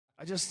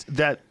I just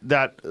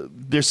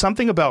there's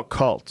something about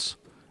cults,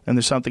 and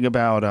there's something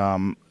about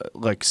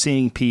like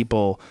seeing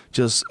people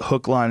just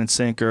hook, line, and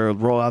sinker,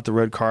 roll out the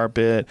red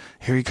carpet.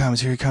 Here he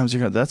comes, here he comes, here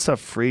he comes. That stuff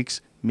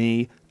freaks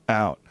me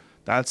out.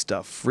 That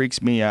stuff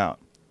freaks me out.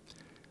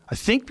 I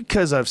think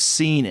because I've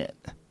seen it.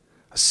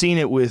 I've seen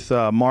it with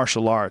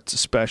martial arts,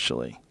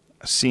 especially.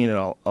 I've seen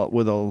it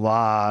with a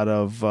lot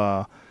of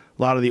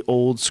the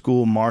old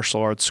school martial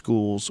arts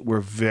schools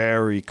were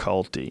very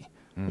culty,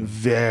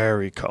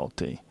 very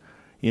culty.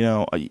 You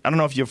know, I don't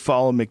know if you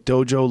follow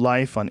McDojo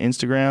Life on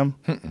Instagram.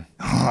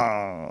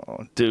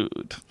 Oh,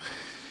 dude.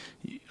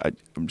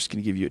 I'm just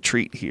going to give you a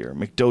treat here.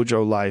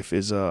 McDojo Life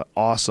is an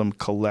awesome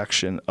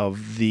collection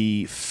of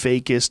the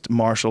fakest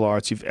martial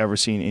arts you've ever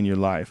seen in your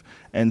life.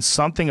 And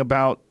something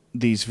about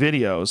these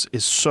videos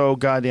is so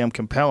goddamn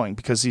compelling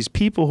because these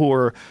people who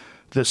are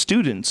the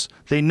students,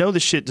 they know the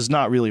shit does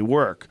not really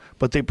work,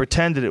 but they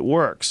pretend that it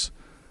works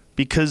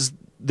because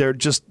they're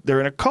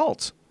in a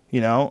cult,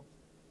 you know?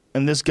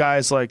 And this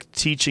guy's like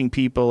teaching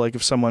people, like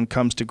if someone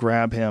comes to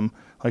grab him,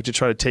 like to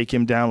try to take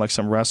him down like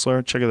some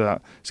wrestler. Check it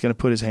out. He's going to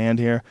put his hand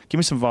here. Give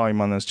me some volume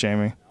on this,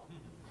 Jamie.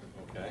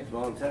 Okay.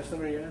 Small intestine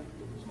or yeah?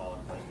 Small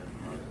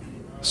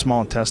intestine.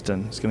 Small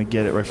intestine. He's going to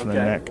get it right from the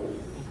neck.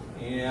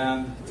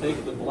 And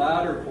take the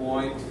bladder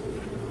point.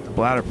 The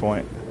bladder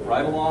point.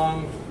 Right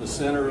along the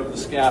center of the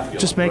scapula.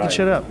 Just making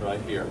shit up. Right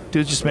here.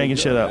 Dude's just making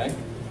shit up.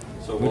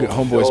 So look at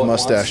Homeboy's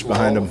mustache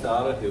behind him.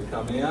 He'll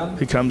come in.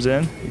 He comes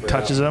in. He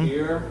touches him.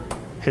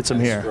 Hits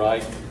him here.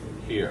 Strike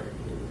here.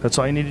 That's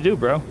all you need to do,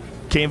 bro.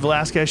 Cain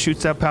Velasquez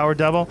shoots that power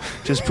double.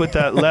 Just put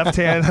that left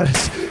hand.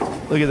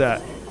 Look at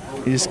that.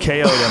 He just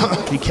KO'd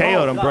him. He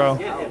KO'd him, bro.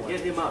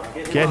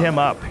 Get him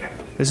up.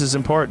 This is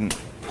important.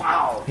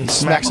 He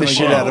smacks the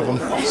shit out of him.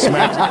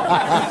 Smacks.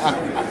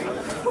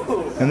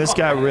 And this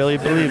guy really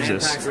believes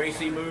this.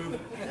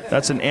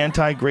 That's an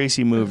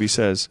anti-Gracie move, he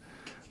says.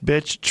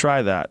 Bitch,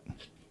 try that.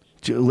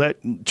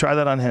 Try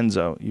that on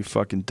Henzo, you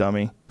fucking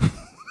dummy.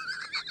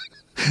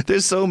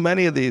 There's so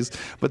many of these,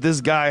 but this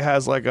guy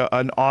has like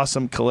an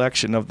awesome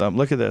collection of them.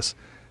 Look at this.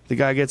 The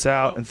guy gets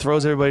out and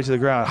throws everybody to the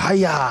ground.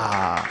 Hiya!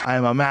 I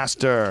am a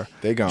master.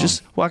 They gone.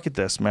 Just look at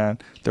this, man.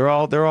 They're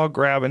all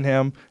grabbing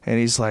him, and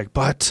he's like,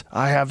 "But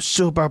I have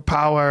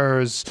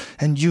superpowers,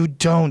 and you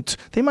don't."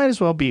 They might as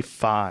well be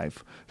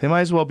 5. They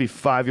might as well be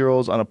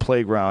 5-year-olds on a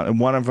playground, and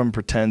one of them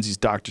pretends he's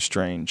Doctor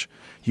Strange.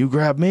 You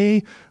grab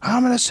me,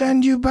 I'm gonna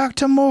send you back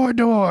to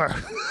Mordor.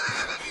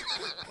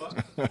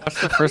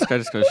 Watch the first guy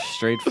just goes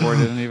straight for it,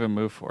 didn't even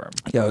move for him.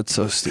 Yeah, it's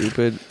so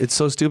stupid. It's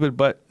so stupid,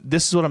 but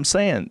this is what I'm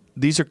saying.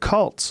 These are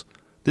cults.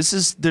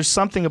 There's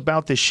something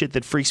about this shit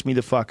that freaks me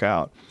the fuck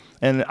out.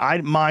 And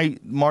my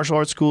martial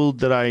arts school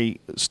that I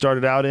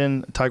started out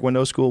in,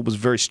 Taekwondo school, was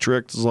very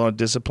strict. There's a lot of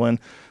discipline.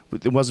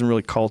 It wasn't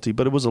really culty,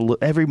 but it was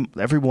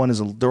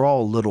they're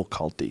all a little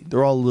culty.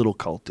 They're all a little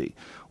culty.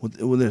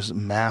 When there's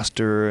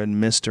master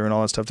and mister and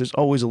all that stuff, there's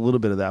always a little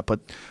bit of that.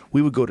 But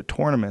we would go to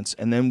tournaments,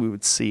 and then we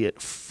would see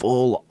it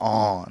full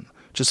on,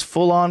 just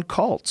full on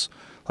cults.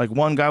 Like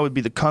one guy would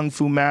be the kung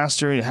fu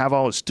master, and he'd have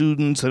all his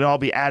students, they'd all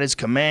be at his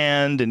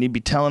command, and he'd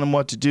be telling them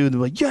what to do. They'd be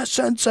like, "Yes,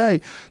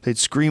 sensei!" They'd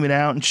scream it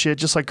out and shit,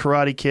 just like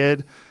Karate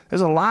Kid.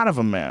 There's a lot of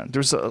them, man.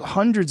 There's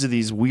hundreds of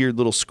these weird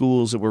little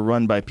schools that were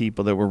run by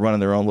people that were running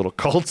their own little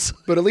cults.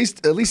 But at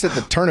least at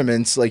the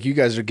tournaments, like you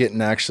guys are getting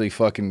to actually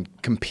fucking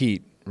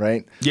compete,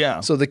 right?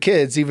 Yeah. So the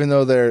kids, even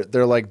though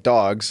they're like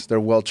dogs,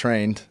 they're well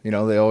trained. You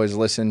know, they always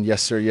listen.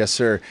 Yes, sir. Yes,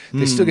 sir.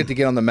 They still get to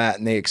get on the mat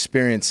and they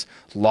experience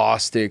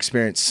loss. They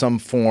experience some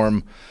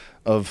form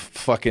of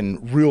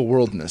fucking real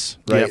worldness,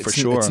 right? Yeah, for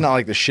sure. It's not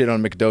like the shit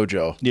on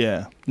McDojo.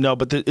 Yeah. No,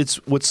 but it's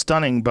what's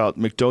stunning about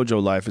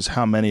McDojo Life is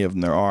how many of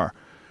them there are.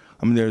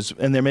 I mean,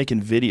 and they're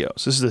making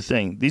videos. This is the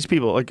thing. These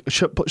people like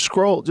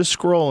scroll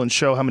and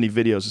show how many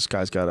videos this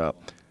guy's got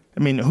up. I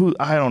mean,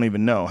 I don't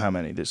even know how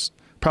many. There's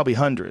probably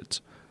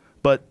hundreds.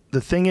 But the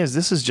thing is,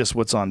 this is just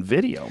what's on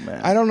video, man.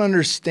 I don't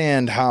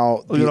understand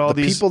how the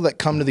people that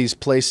come to these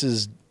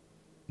places,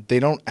 they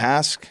don't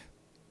ask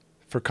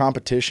for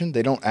competition.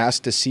 They don't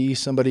ask to see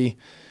somebody.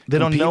 They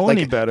don't know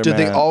any better, man.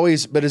 They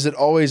always? But is it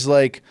always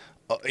like,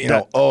 you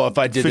know, oh, if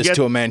I did this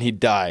to a man, he'd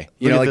die.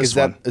 You know, like is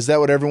that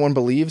what everyone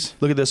believes?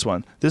 Look at this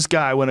one. This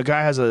guy, when a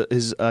guy has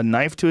a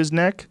knife to his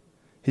neck,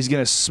 he's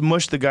gonna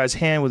smush the guy's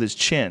hand with his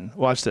chin.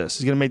 Watch this.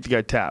 He's gonna make the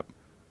guy tap.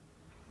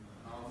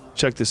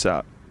 Check this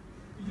out.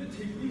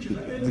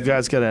 The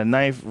guy's got a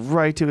knife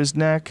right to his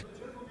neck,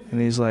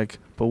 and he's like,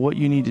 "But what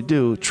you need to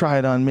do, try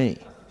it on me."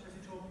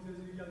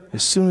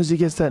 As soon as he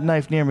gets that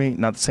knife near me,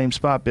 not the same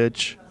spot,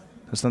 bitch.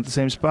 That's not the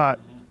same spot,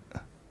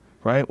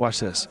 right?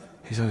 Watch this.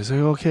 He's like,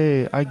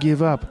 "Okay, I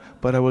give up,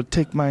 but I will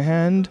take my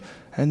hand,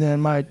 and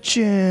then my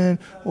chin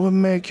will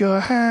make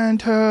your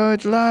hand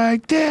hurt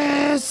like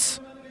this."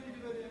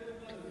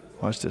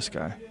 Watch this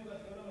guy.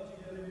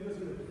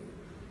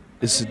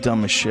 This is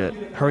dumb as shit.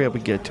 Hurry up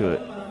and get to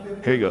it.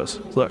 Here he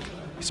goes. Look,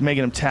 he's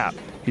making him tap.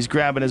 He's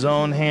grabbing his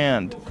own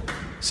hand.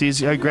 See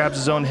how he grabs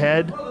his own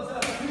head?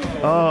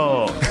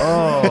 Oh.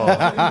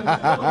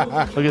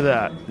 Look at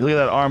that. Look at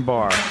that arm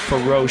bar.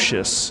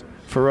 Ferocious.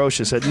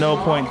 ferocious. At no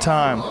point in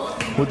time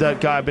would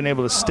that guy been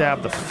able to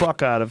stab the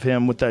fuck out of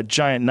him with that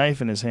giant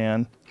knife in his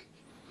hand.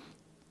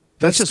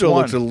 That just still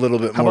one. looks a little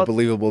bit How more about-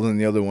 believable than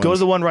the other ones. Go to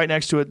the one right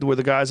next to it where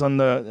the guy's on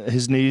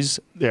his knees.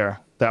 There,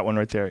 that one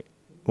right there.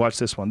 Watch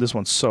this one. This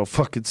one's so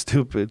fucking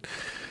stupid.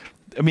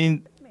 I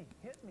mean,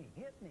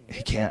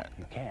 he can't.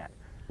 You can't.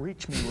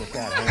 Reach me with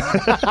that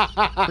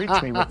hand.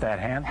 Reach me with that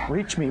hand.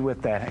 Reach me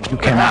with that hand. You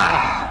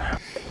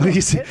cannot.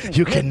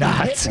 You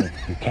cannot.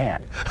 You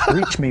can't.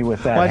 Reach me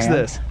with that Watch hand.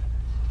 this.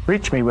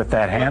 Reach me with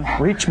that hand.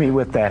 Reach me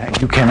with that hand.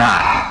 You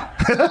cannot.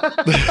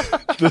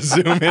 The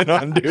zoom in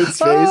on dude's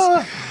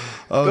face.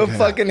 The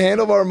fucking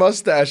handlebar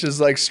mustache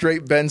is like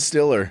straight Ben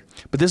Stiller.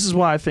 But this is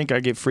why I think I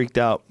get freaked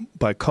out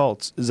by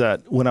cults, is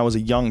that when I was a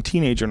young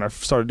teenager and I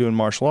started doing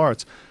martial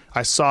arts,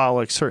 I saw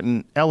like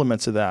certain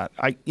elements of that.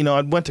 I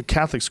went to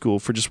Catholic school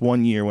for just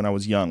 1 year when I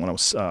was young, when I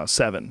was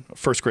 7,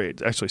 first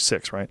grade, actually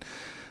 6, right?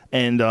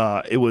 And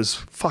it was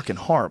fucking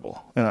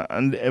horrible.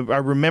 And I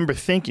remember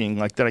thinking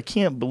like that I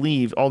can't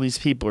believe all these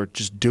people are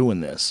just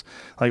doing this.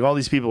 Like all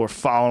these people were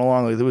following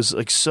along. Like, it was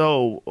like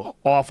so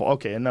awful.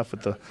 Okay, enough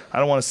with I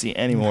don't want to see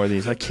any more of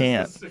these. I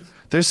can't.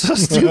 They're so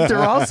stupid. They're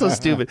all so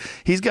stupid.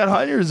 He's got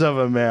hundreds of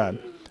them, man.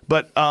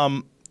 But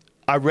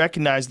I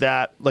recognized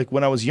that like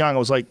when I was young, I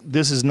was like,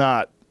 this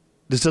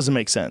doesn't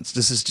make sense.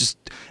 This is just,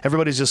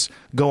 everybody's just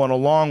going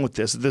along with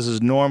this. This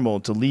is normal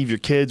to leave your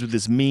kids with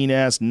this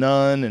mean-ass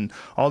nun and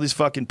all these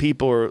fucking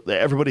people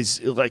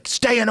everybody's like,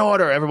 stay in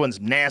order. Everyone's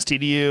nasty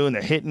to you and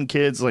they're hitting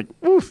kids. Like,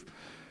 oof.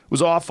 It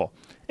was awful.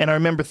 And I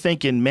remember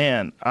thinking,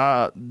 man,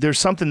 there's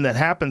something that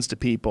happens to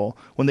people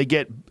when they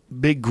get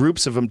big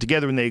groups of them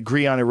together and they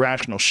agree on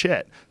irrational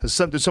shit.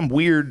 There's some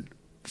weird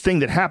thing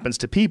that happens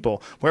to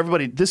people where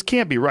everybody, this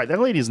can't be right. That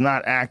lady is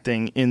not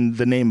acting in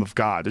the name of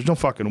God. There's no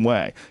fucking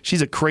way.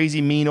 She's a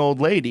crazy, mean old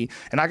lady,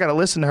 and I got to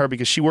listen to her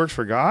because she works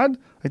for God?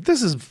 Like,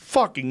 this is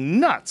fucking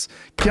nuts.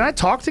 Can I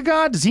talk to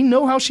God? Does he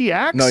know how she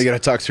acts? No, you got to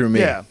talk through me.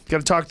 Yeah, got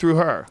to talk through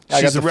her.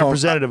 I She's got a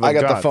representative of I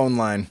got God. the phone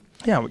line.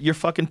 Yeah, your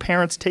fucking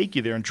parents take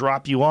you there and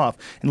drop you off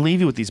and leave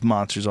you with these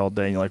monsters all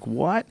day. And you're like,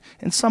 what?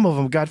 And some of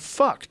them got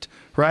fucked,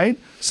 right?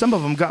 Some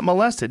of them got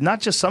molested. Not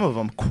just some of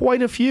them,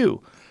 quite a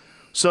few.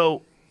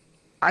 So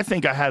I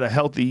think I had a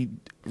healthy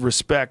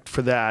respect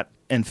for that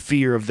and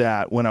fear of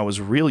that when I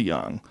was real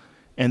young.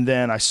 And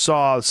then I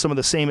saw some of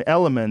the same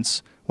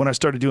elements when I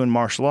started doing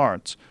martial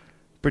arts,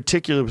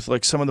 particularly with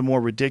like some of the more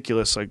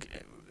ridiculous, like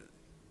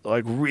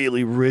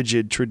really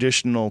rigid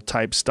traditional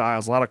type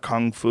styles, a lot of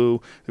kung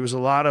fu. There was a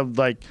lot of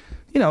like,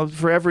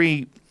 for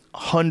every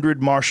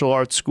 100 martial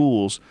arts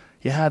schools,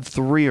 you had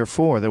 3 or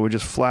 4 that were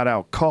just flat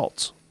out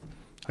cults.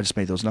 I just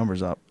made those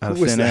numbers up out of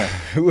thin air.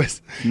 Who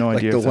was No like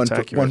idea the if that's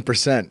accurate.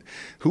 1%?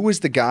 Who was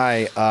the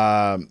guy?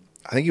 I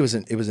think it was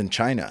in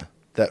China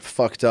that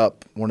fucked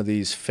up one of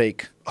these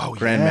fake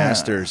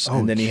grandmasters,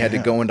 and then he had to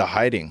go into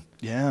hiding.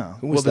 Yeah.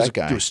 Who was that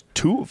guy? There was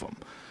 2 of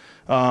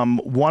them.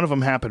 One of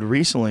them happened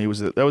recently.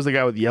 That was the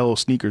guy with yellow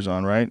sneakers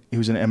on, right? He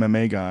was an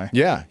MMA guy.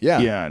 Yeah.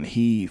 Yeah, and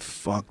he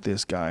fucked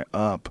this guy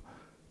up.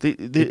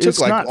 It took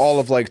like all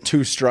of like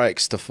 2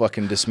 strikes to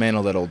fucking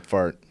dismantle that old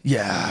fart.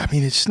 Yeah, I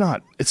mean, it's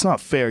not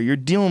fair. You're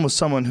dealing with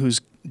someone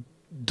who's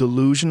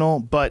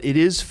delusional, but it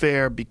is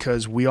fair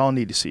because we all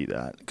need to see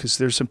that. Because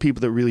there's some people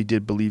that really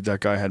did believe that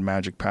guy had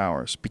magic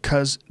powers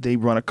because they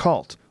run a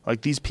cult.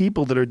 Like these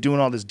people that are doing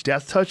all this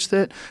death touch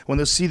that when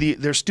they see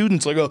their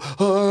students like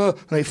and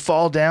they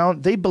fall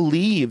down, they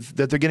believe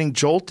that they're getting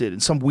jolted in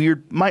some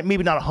weird,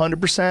 maybe not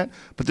 100%,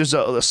 but there's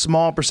a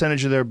small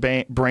percentage of their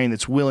brain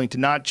that's willing to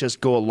not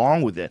just go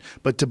along with it,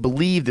 but to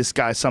believe this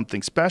guy's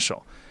something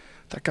special.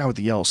 That guy with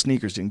the yellow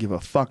sneakers didn't give a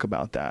fuck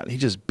about that. He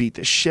just beat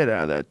the shit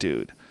out of that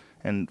dude.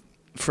 And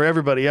for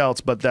everybody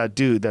else but that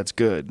dude, that's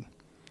good.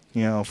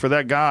 For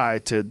that guy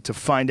to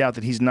find out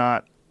that he's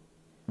not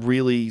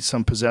really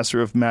some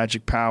possessor of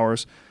magic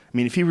powers. I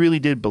mean, if he really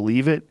did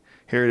believe it,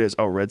 here it is.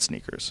 Oh, red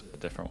sneakers. A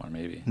different one,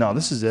 maybe. No,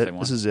 this is it. Same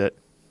one. This is it.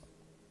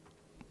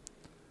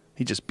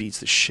 He just beats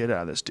the shit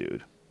out of this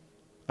dude.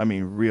 I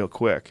mean, real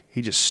quick.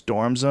 He just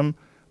storms him.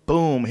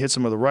 Boom, hits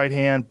him with the right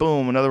hand.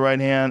 Boom, another right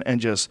hand,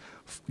 and just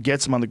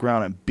gets him on the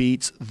ground and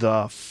beats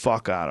the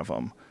fuck out of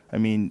him. I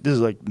mean, this is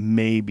like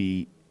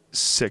maybe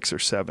 6 or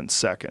 7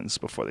 seconds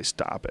before they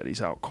stop it.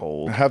 He's out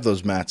cold. I have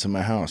those mats in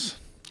my house.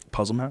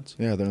 Puzzle mats?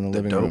 Yeah, they're in the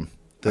living dope. room.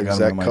 The I got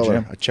 'em in exact my color.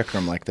 gym. I check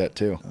them like that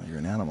too. Oh, you're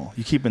an animal.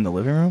 You keep in the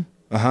living room?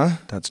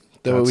 That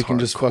way we can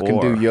just fucking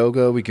do hardcore.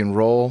 yoga. We can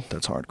roll.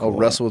 That's hardcore. I'll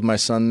wrestle with my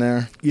son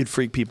there. You'd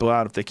freak people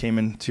out if they came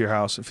into your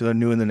house if they're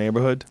new in the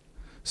neighborhood.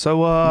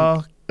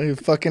 So, Hey,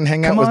 fucking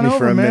hang out Come with on me for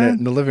over, a minute man.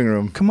 in the living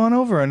room. come on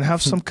over and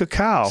have some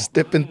cacao.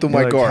 Step into You're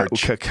my like,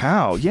 gorge.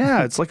 Cacao.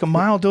 Yeah, it's like a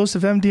mild dose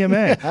of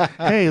MDMA.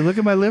 Hey, look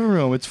at my living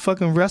room. It's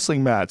fucking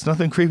wrestling mats.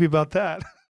 Nothing creepy about that.